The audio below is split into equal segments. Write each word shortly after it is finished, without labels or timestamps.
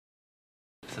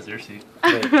This is your seat.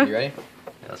 Wait, you ready?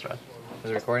 Yeah, that's right.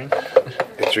 Is it recording?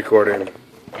 It's recording.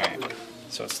 Alright,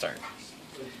 so let's start.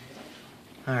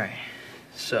 Alright,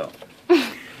 so.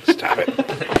 Stop it.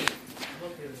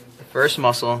 The first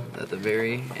muscle at the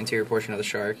very anterior portion of the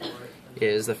shark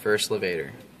is the first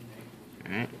levator.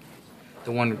 Alright?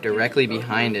 The one directly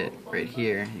behind it, right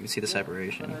here, you can see the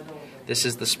separation. This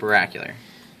is the spiracular.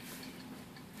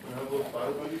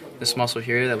 This muscle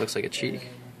here that looks like a cheek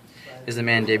is the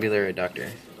mandibular adductor.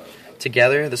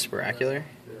 Together, the spiracular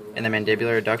and the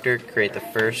mandibular adductor create the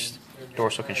first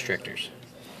dorsal constrictors.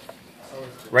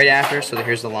 Right after, so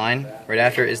here's the line, right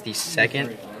after is the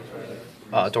second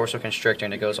dorsal constrictor,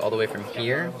 and it goes all the way from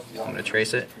here, I'm going to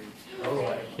trace it,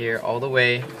 here all the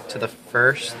way to the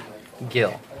first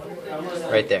gill,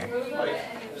 right there.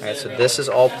 Alright, so this is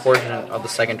all portion of the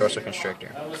second dorsal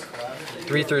constrictor.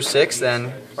 3 through 6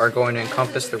 then are going to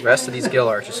encompass the rest of these gill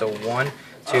arches, so 1,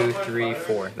 2, 3,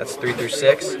 4. That's 3 through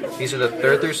 6. These are the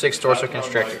 3rd through 6 dorsal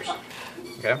constrictors.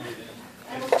 Okay?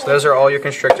 So those are all your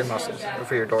constrictor muscles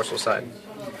for your dorsal side.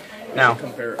 Now,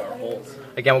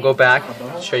 again, we'll go back,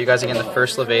 show you guys again the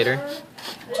first levator,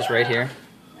 which is right here.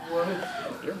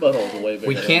 Your butthole's way bigger.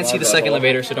 We can't see the second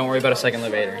levator, so don't worry about a second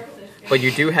levator. But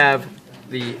you do have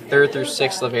the 3rd through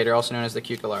 6th levator, also known as the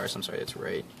cucullaris. I'm sorry, it's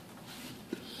right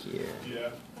here.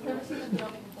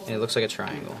 And it looks like a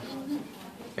triangle.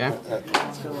 Okay?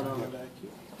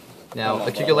 Now,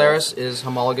 the cucullaris is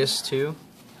homologous to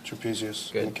Trapezius.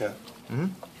 Good. And cat.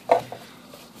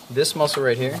 This muscle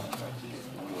right here,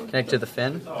 connected to the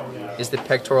fin, is the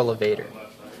pectoral levator,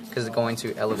 because it's going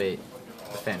to elevate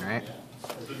the fin, right?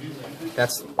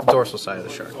 That's the dorsal side of the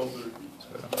shark.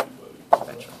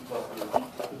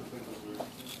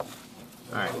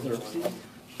 Alright.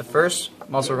 The first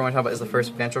muscle we're going to talk about is the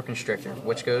first ventral constrictor,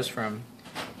 which goes from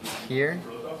here,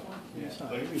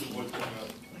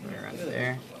 around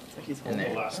there, and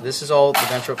there. So this is all the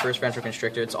first ventral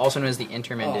constrictor. It's also known as the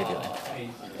intermandibular.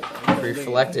 If we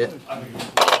reflect it,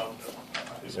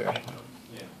 alright,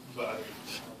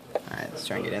 let's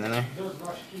try and get in there.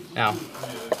 Now,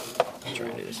 let's try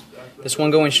and do this. This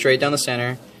one going straight down the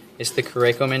center is the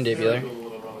coracomandibular.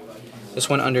 This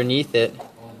one underneath it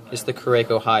is the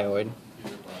coracohyoid.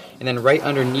 And then right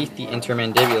underneath the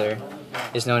intermandibular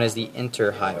is known as the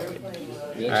interhyoid.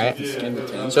 Alright?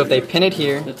 So if they pin it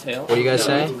here, what do you guys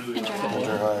say?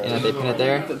 Interhyoid. And if they pin it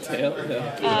there?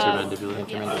 Intermandibular.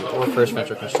 Intermandibular. Or first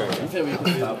ventral constrictor.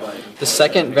 The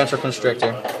second ventral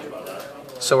constrictor,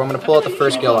 so I'm going to pull out the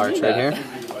first gill arch right here.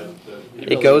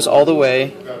 It goes all the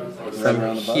way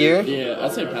from here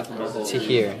to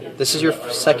here. This is your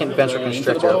second ventral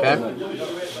constrictor, okay?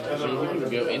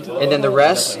 And then the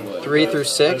rest, 3 through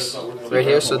 6, right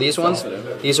here, so these ones,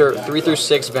 these are 3 through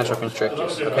 6 ventral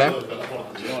constrictors, okay?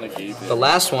 The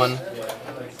last one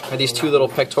are these two little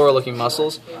pectoral looking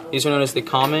muscles. These are known as the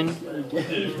common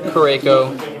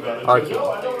coracoarcuate,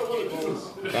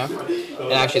 okay?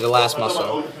 And actually the last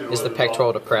muscle is the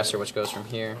pectoral depressor, which goes from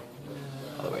here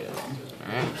all the way to there,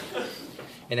 alright?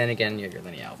 And then again, you have your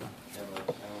linea alba.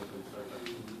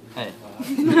 Hey.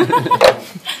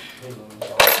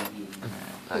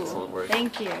 Excellent work.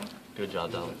 Thank you. Good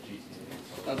job, Dom.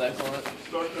 That was excellent.